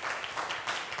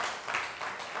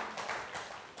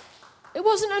 It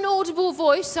wasn't an audible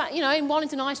voice that, in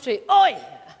Wallington High Street. Oi!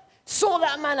 Saw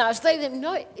that man out. Stay with him.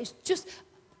 No, it's just...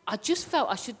 I just felt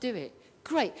I should do it.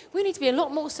 Great. We need to be a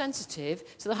lot more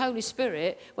sensitive to the Holy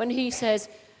Spirit when he says,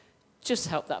 just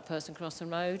help that person cross the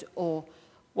road, or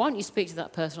why don't you speak to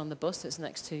that person on the bus that's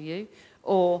next to you,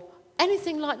 or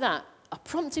anything like that. A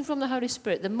prompting from the Holy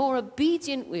Spirit. The more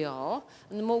obedient we are,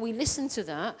 and the more we listen to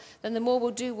that, then the more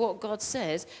we'll do what God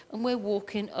says, and we're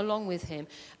walking along with him.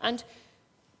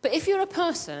 But if you're a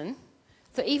person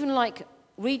that even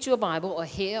read your Bible or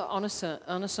hear on a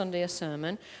Sunday a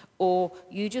sermon, or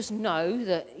you just know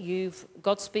that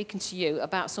God's speaking to you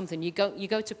about something, you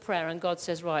go to prayer and God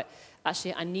says, right,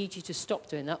 actually I need you to stop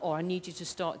doing that, or I need you to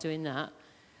start doing that,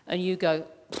 and you go,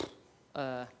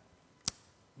 nah.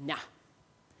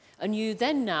 And you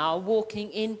then now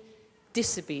walking in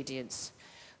disobedience.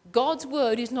 God's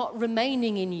word is not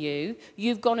remaining in you.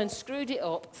 You've gone and screwed it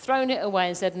up, thrown it away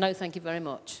and said, no, thank you very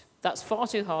much. That's far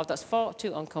too hard, that's far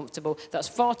too uncomfortable, that's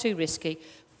far too risky,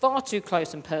 far too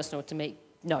close and personal to me.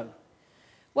 No.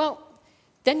 Well,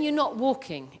 then you're not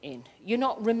walking in. You're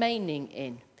not remaining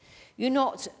in. You're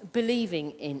not believing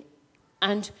in.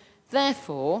 And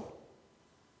therefore,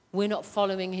 we're not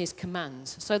following his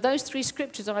commands. So those 3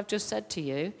 scriptures I've just said to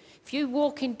you, if you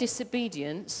walk in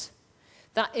disobedience,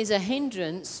 that is a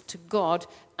hindrance to God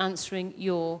answering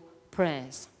your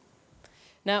prayers.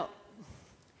 Now,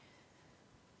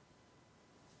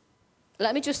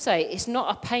 let me just say, it's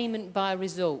not a payment by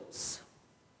results.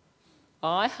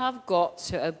 I have got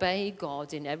to obey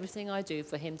God in everything I do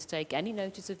for him to take any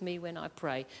notice of me when I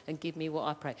pray and give me what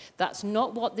I pray. That's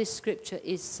not what this scripture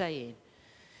is saying.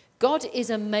 God is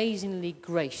amazingly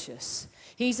gracious.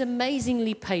 He's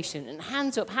amazingly patient. And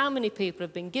hands up, how many people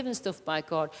have been given stuff by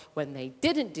God when they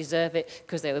didn't deserve it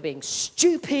because they were being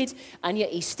stupid, and yet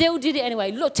he still did it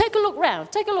anyway. Look, take a look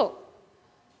round. Take a look.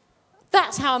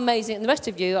 That's how amazing. And the rest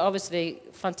of you are obviously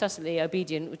fantastically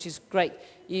obedient, which is great.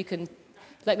 You can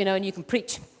let me know and you can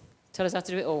preach. Tell us how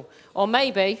to do it all. Or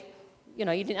maybe, you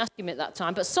didn't ask him at that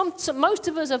time. But most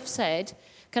of us have said,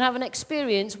 can have an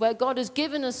experience where God has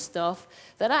given us stuff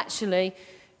that actually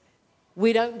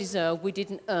we don't deserve, we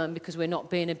didn't earn because we're not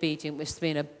being obedient, we're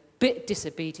being a bit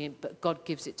disobedient, but God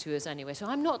gives it to us anyway. So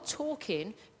I'm not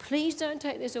talking, please don't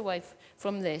take this away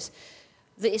from this,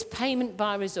 that it's payment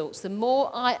by results. The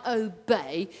more I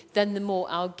obey, then the more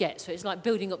I'll get. So it's like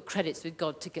building up credits with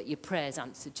God to get your prayers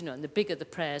answered, and the bigger the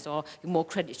prayers are, the more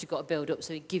credits you've got to build up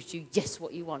so it gives you, yes,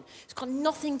 what you want. It's got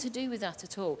nothing to do with that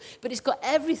at all. But it's got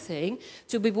everything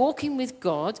to be walking with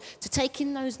God, to take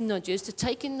in those nudges, to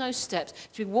take in those steps,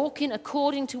 to be walking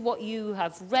according to what you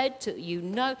have read, that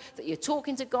you're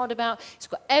talking to God about. It's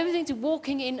got everything to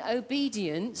walking in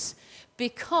obedience,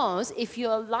 because if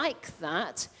you're like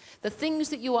that, the things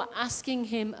that you are asking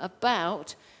him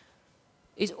about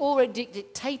is already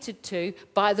dictated to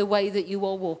by the way that you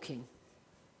are walking.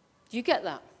 Do you get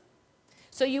that?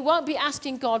 So you won't be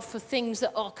asking God for things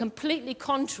that are completely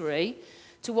contrary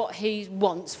to what he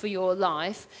wants for your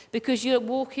life, because you're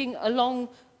walking along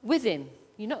with him.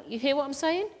 You hear what I'm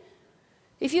saying?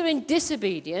 If you're in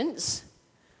disobedience,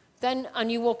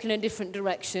 and you walk in a different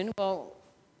direction, well,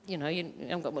 you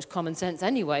haven't got much common sense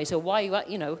anyway, so why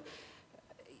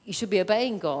you should be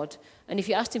obeying God. And if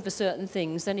you asked him for certain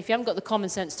things, then if you haven't got the common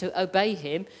sense to obey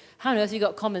him, how on earth have you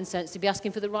got common sense to be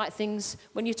asking for the right things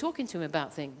when you're talking to him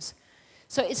about things?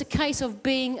 So it's a case of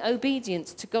being obedient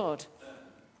to God.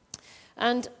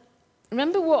 And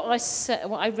remember what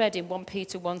I read in 1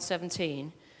 Peter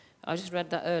 1:17. I just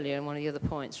read that earlier in one of the other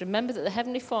points. Remember that the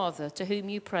Heavenly Father, to whom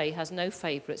you pray, has no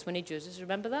favourites when he judges.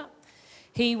 Remember that?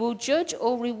 He will judge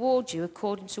or reward you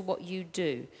according to what you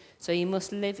do. So you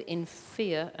must live in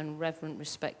fear and reverent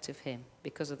respect of him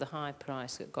because of the high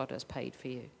price that God has paid for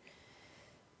you.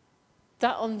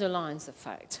 That underlines the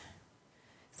fact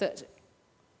that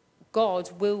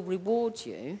God will reward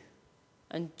you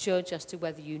and judge as to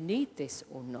whether you need this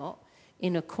or not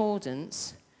in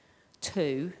accordance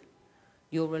to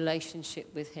your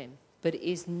relationship with him. But it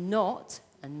is not,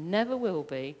 and never will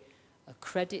be, a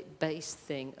credit-based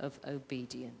thing of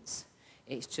obedience.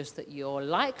 It's just that you're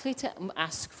likely to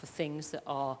ask for things that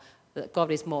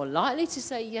God is more likely to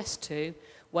say yes to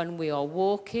when we are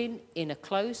walking in a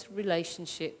close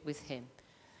relationship with him.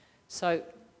 So,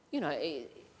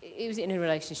 it was in a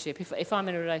relationship. If I'm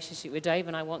in a relationship with Dave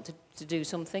and I want to do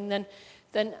something, then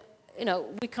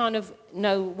we kind of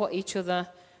know what each other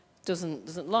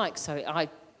doesn't like. So I've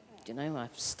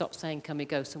stopped saying, can we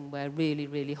go somewhere really,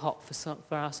 really hot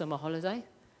for our summer holiday?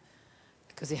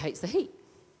 Because he hates the heat.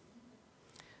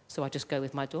 So I just go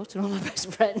with my daughter or my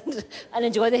best friend and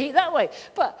enjoy the heat that way.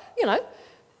 But,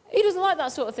 he doesn't like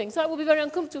that sort of thing. So that will be very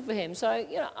uncomfortable for him. So,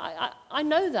 I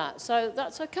know that. So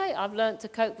that's okay. I've learned to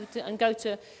cope with it and go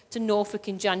to Norfolk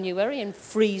in January and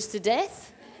freeze to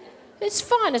death. It's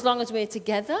fine as long as we're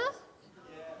together.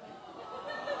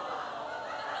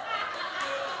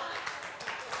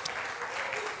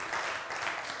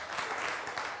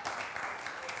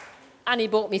 And he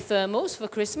bought me thermals for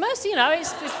Christmas.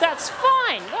 That's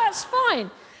fine. That's fine.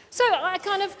 So I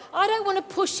don't want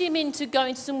to push him into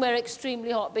going to somewhere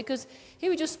extremely hot, because he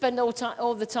would just spend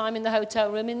all the time in the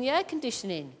hotel room in the air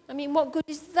conditioning. I mean, what good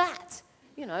is that?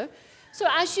 So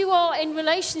as you are in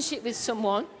relationship with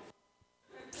someone,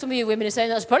 some of you women are saying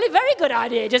that's probably a very good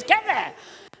idea. Just get there.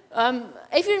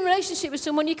 If you're in a relationship with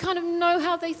someone, you kind of know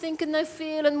how they think and they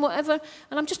feel and whatever.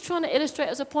 And I'm just trying to illustrate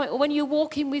as a point. Or when you're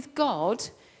walking with God,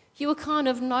 you will kind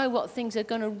of know what things are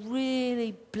going to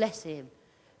really bless him,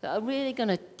 that are really going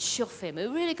to chuff him, are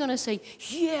really going to say,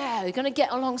 yeah, they're going to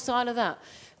get alongside of that.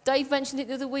 Dave mentioned it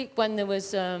the other week when there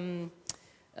was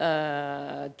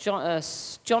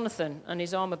Jonathan and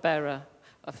his armor bearer,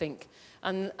 I think.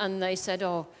 And they said,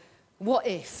 oh, what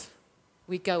if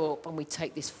we go up and we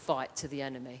take this fight to the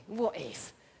enemy? What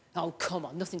if? Oh, come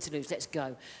on, nothing to lose, let's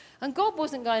go. And God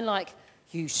wasn't going like,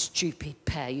 you stupid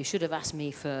pair, you should have asked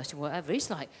me first or whatever. He's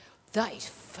like, that is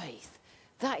faith.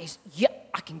 That is, yeah,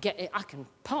 I can get it. I can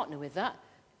partner with that.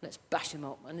 Let's bash him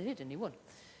up. And he did, and he won.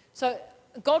 So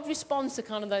God responds to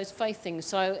kind of those faith things.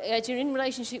 So as you're in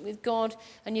relationship with God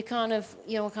and you kind of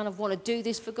want to do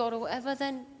this for God or whatever,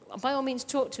 then by all means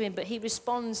talk to him, but he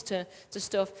responds to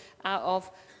stuff out of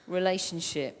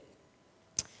relationship.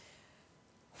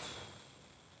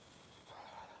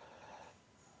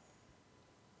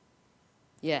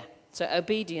 Yeah, so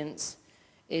obedience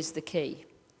is the key.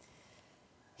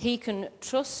 He can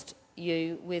trust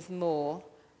you with more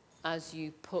as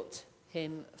you put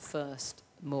him first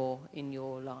more in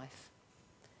your life.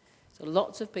 So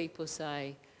lots of people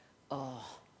say, oh,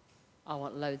 I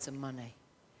want loads of money.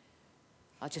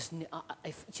 If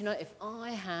I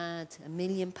had £1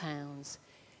 million,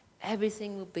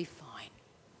 everything would be fine.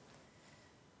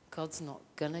 God's not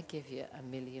going to give you £1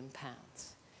 million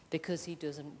because he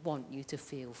doesn't want you to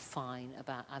feel fine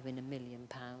about having £1 million.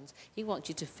 He wants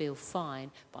you to feel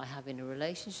fine by having a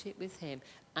relationship with him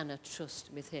and a trust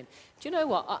with him. Do you know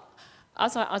what?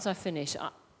 As I finish,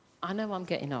 I know I'm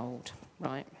getting old,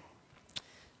 right?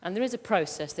 And there is a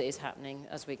process that is happening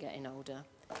as we're getting older.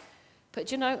 But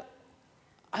do you know,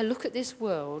 I look at this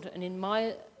world, and in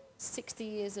my 60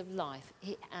 years of life,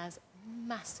 it has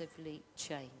massively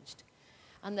changed.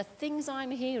 And the things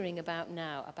I'm hearing about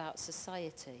now, about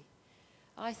society,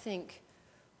 I think,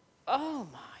 oh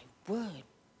my word,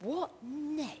 what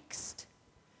next?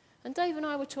 And Dave and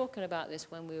I were talking about this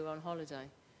when we were on holiday.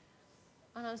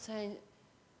 And I'm saying,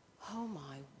 oh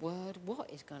my word,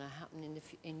 what is going to happen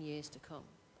in years to come?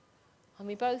 And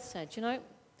we both said, you know,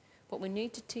 what we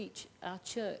need to teach our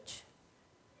church,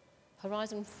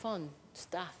 Horizon Fun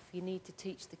staff, you need to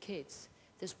teach the kids.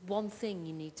 There's one thing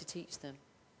you need to teach them.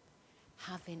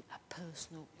 Having a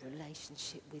personal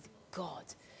relationship with God.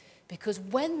 Because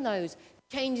when those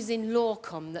changes in law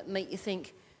come that make you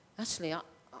think, actually, I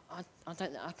don't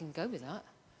think I can go with that.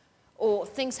 Or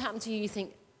things happen to you, you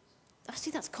think,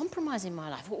 actually, that's compromising my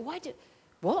life.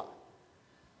 What?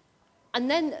 And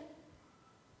then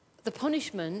the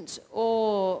punishment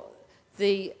or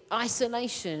the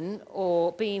isolation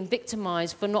or being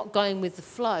victimized for not going with the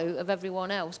flow of everyone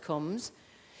else comes.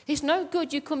 It's no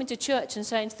good you coming to church and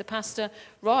saying to the pastor,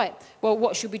 right, well,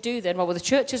 what should we do then? Well, the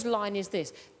church's line is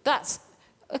this. That's,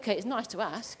 okay, it's nice to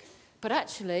ask, but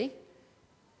actually,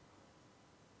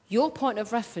 your point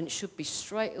of reference should be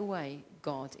straight away,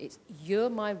 God. It's,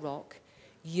 you're my rock,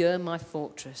 you're my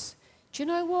fortress. Do you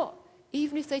know what?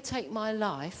 Even if they take my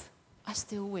life, I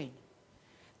still win.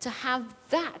 To have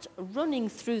that running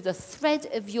through the thread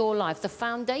of your life, the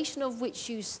foundation of which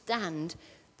you stand,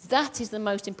 that is the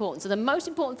most important. So the most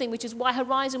important thing, which is why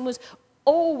Horizon was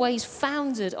always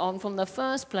founded on from the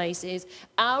first place, is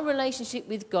our relationship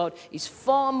with God is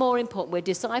far more important. We're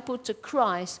discipled to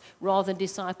Christ rather than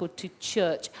discipled to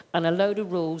church and a load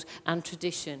of rules and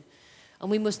tradition. And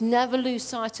we must never lose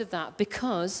sight of that,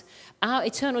 because our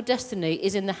eternal destiny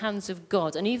is in the hands of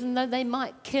God. And even though they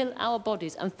might kill our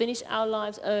bodies and finish our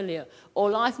lives earlier,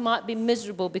 or life might be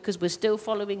miserable because we're still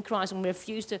following Christ and we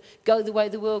refuse to go the way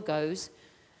the world goes,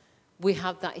 we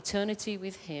have that eternity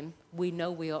with him. We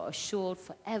know we are assured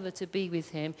forever to be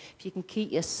with him. If you can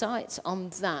keep your sights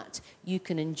on that, you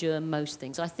can endure most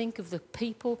things. I think of the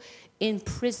people in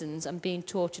prisons and being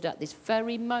tortured at this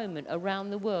very moment around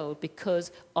the world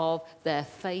because of their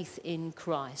faith in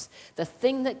Christ. The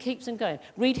thing that keeps them going.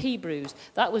 Read Hebrews.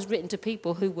 That was written to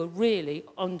people who were really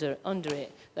under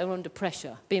it. They were under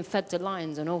pressure, being fed to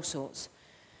lions and all sorts.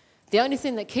 The only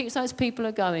thing that keeps those people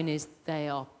going is they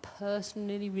are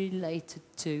personally related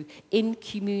to, in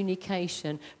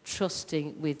communication,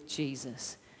 trusting with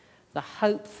Jesus. The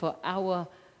hope for our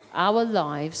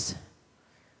lives,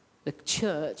 the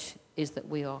church, is that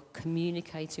we are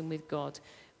communicating with God.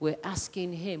 We're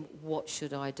asking him, what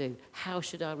should I do? How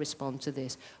should I respond to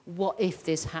this? What if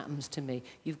this happens to me?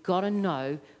 You've got to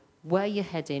know where you're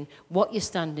heading, what you're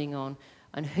standing on,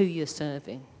 and who you're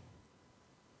serving.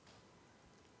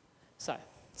 So,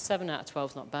 7 out of 12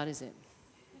 is not bad, is it?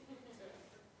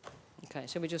 Okay,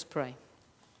 shall we just pray?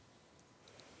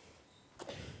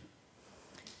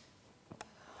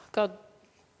 God,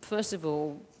 first of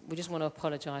all, we just want to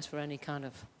apologize for any kind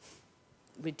of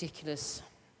ridiculous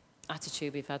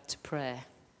attitude we've had to prayer.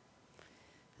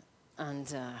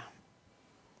 And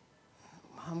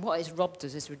what has robbed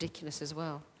us is ridiculous as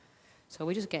well. So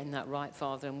we're just getting that right,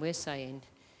 Father, and we're saying,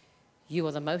 you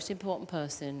are the most important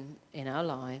person in our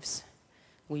lives.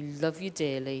 We love you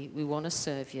dearly, we want to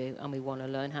serve you, and we want to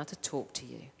learn how to talk to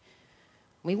you.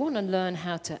 We want to learn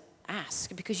how to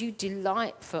ask, because you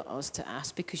delight for us to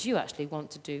ask, because you actually want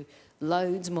to do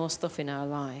loads more stuff in our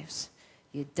lives.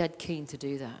 You're dead keen to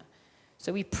do that.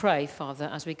 So we pray, Father,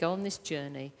 as we go on this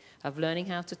journey of learning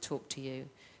how to talk to you,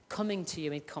 coming to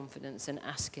you in confidence and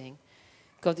asking,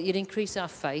 God, that you'd increase our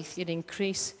faith, you'd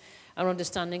increase our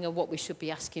understanding of what we should be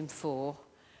asking for,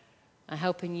 and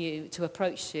helping you to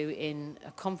approach you in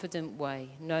a confident way,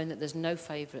 knowing that there's no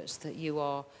favourites, that you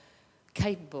are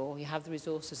capable, you have the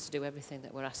resources to do everything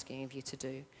that we're asking of you to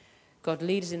do. God,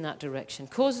 lead us in that direction.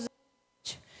 Cause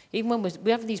us, even when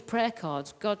we have these prayer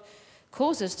cards, God,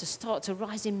 cause us to start to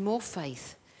rise in more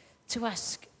faith, to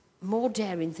ask more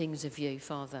daring things of you,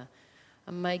 Father.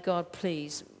 And may God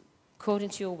please, according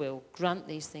to your will, grant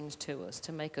these things to us,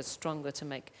 to make us stronger, to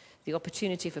make the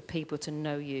opportunity for people to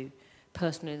know you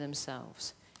personally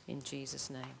themselves. In Jesus'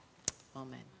 name,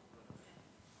 amen.